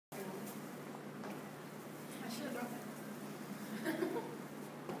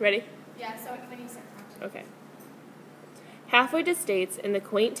Ready? Yeah, so when you start counting. Okay. Halfway to States, in the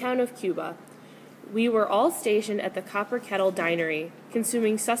quaint town of Cuba, we were all stationed at the Copper Kettle Dinery,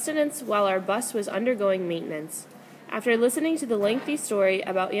 consuming sustenance while our bus was undergoing maintenance. After listening to the lengthy story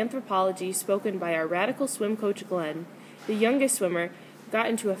about anthropology spoken by our radical swim coach Glenn, the youngest swimmer got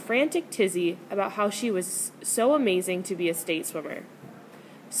into a frantic tizzy about how she was so amazing to be a state swimmer.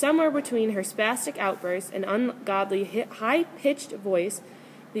 Somewhere between her spastic outbursts and ungodly high-pitched voice,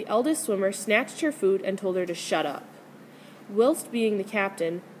 the eldest swimmer snatched her food and told her to shut up. Whilst being the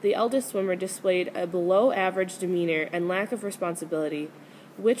captain, the eldest swimmer displayed a below-average demeanor and lack of responsibility,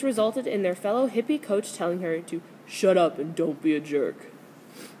 which resulted in their fellow hippie coach telling her to shut up and don't be a jerk.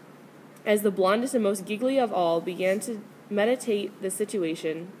 As the blondest and most giggly of all began to meditate the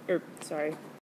situation,